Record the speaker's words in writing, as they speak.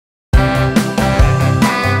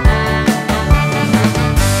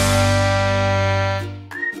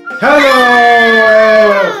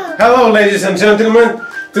Hello! Hello, ladies and gentlemen.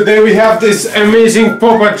 Today we have this amazing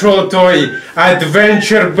Paw Patrol toy,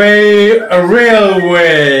 Adventure Bay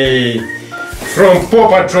Railway from Paw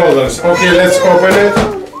Patrollers. Okay, let's open it.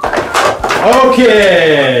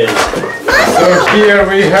 Okay. So here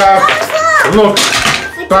we have, look,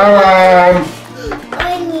 ta-da!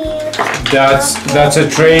 That's a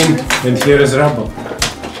train, and here is Rubble.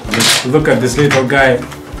 Look at this little guy.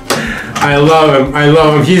 I love him. I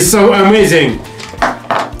love him. He's so amazing.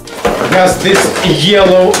 He has this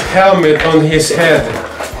yellow helmet on his head,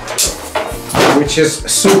 which is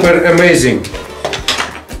super amazing.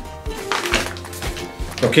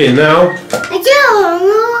 Okay, now.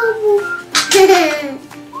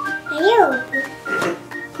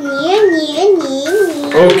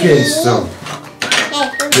 Okay, so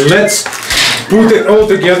let's put it all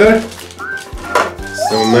together.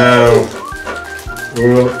 So now we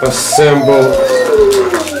will assemble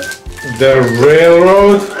the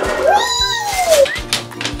railroad.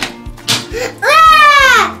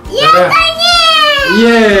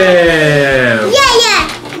 Yeah!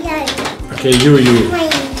 Okay, you.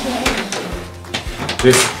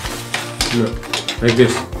 This. No, like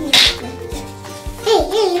this.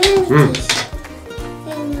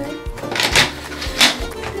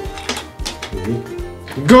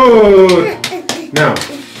 Good! Now,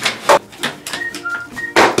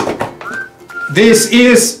 this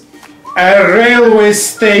is a railway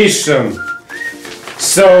station.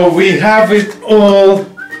 So we have it all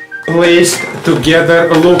placed together.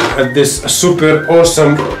 Look at this super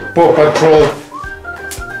awesome Paw Patrol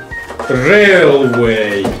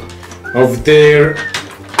railway of their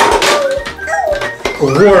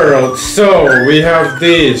world. So we have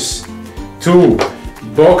these two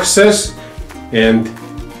boxes, and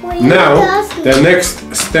now the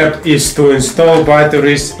next step is to install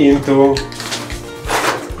batteries into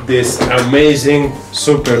this amazing,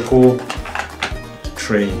 super cool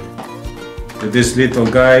train. This little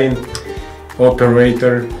guy,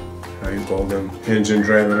 operator, how you call them, engine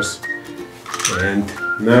drivers. And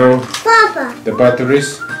now Papa, the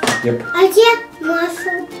batteries. Yep.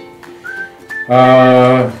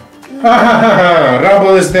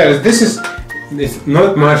 Rubble is there. This is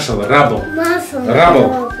not Marshall, Rubble.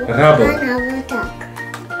 Rubble.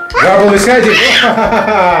 Rubble is hiding.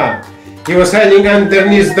 He was hiding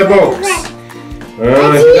underneath the box. He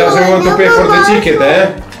doesn't want to pay for the ticket,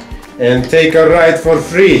 eh? And take a ride for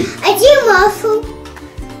free. I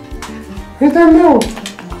don't know.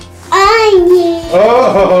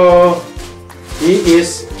 Oh, he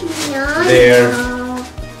is there.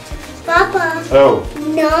 Papa. Oh.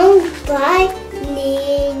 No, but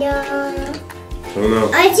Nina. Oh no.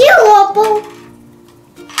 Rubble.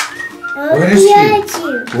 Where is he?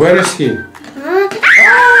 Where is he?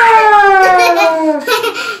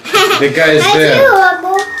 The guy is there.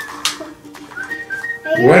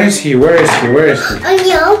 Where is he? Where is he? Where is he?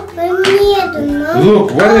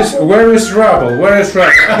 Look, where is Rubble? Where is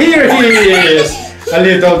Rubble? Here he is! A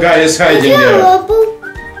little guy is hiding there.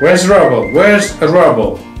 Where's Rubble? Where's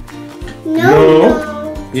Rubble?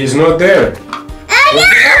 No, he's not there.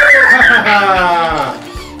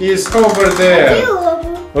 He's over there.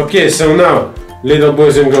 Okay, so now, little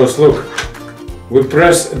boys and girls, look. We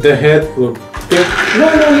press the head. Look.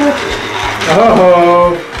 No.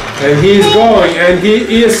 Oh, and he's going, and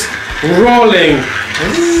he is rolling.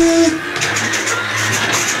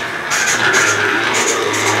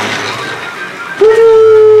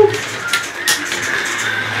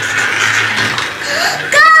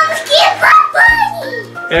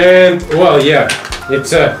 And well, yeah,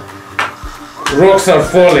 it's rocks are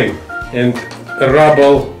falling, and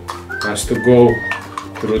Rubble has to go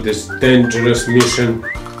through this dangerous mission.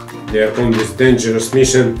 They are on this dangerous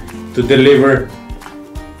mission to deliver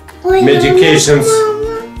medications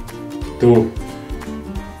to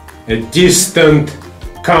a distant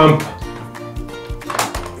camp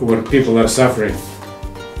where people are suffering.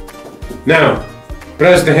 Now,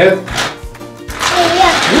 press the head.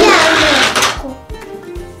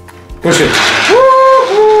 Push it.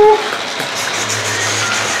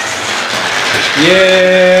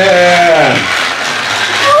 Yeah!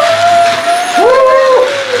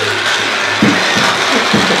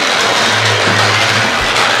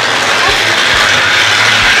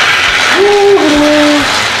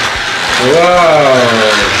 Wow!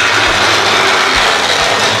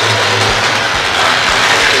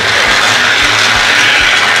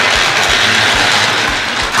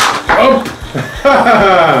 Up!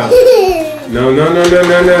 No.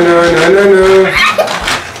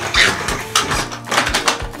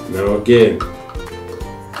 No, again.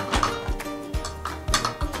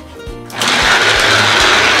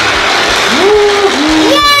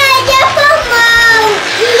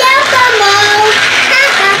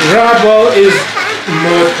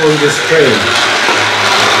 on this train.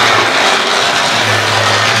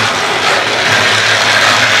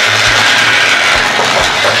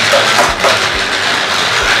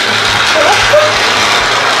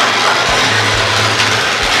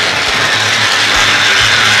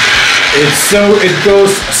 It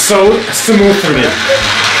goes so smoothly.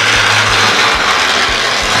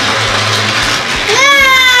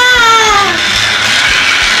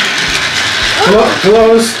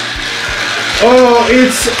 Close. Oh,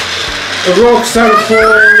 it's rocks are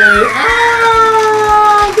falling.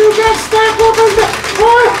 Ah, we got stuck over the.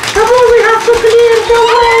 Oh, come on, we have to clear the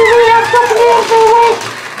way. We have to clear the way.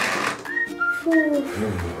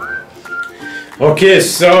 Okay,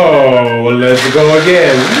 so let's go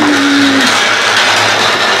again.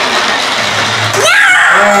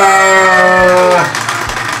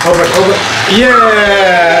 Over. Yeah.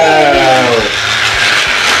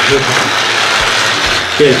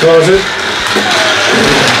 Okay, close it.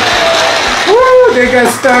 Woo, they got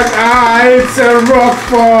stuck. Ah, it's a rock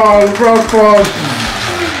fall.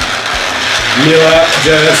 Mila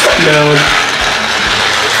just now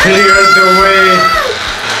cleared the way.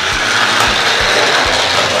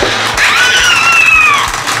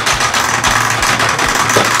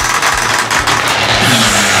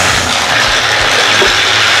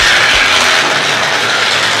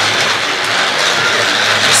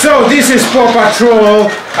 So this is Paw Patrol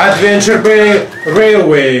Adventure Bay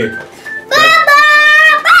Railway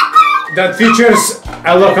that features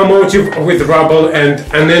a locomotive with Rubble and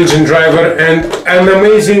an engine driver and an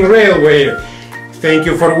amazing railway. Thank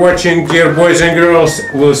you for watching, dear boys and girls.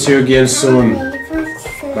 We'll see you again soon.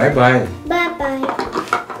 Bye bye. Bye.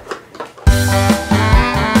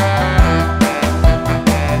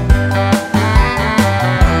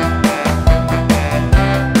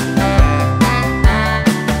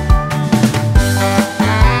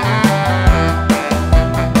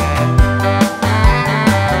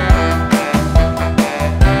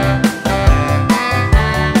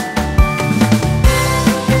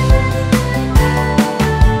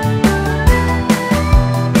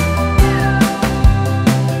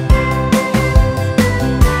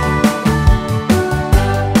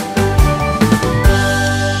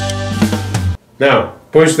 Now,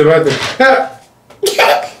 push the button.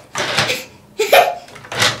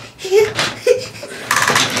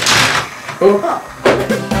 Oh.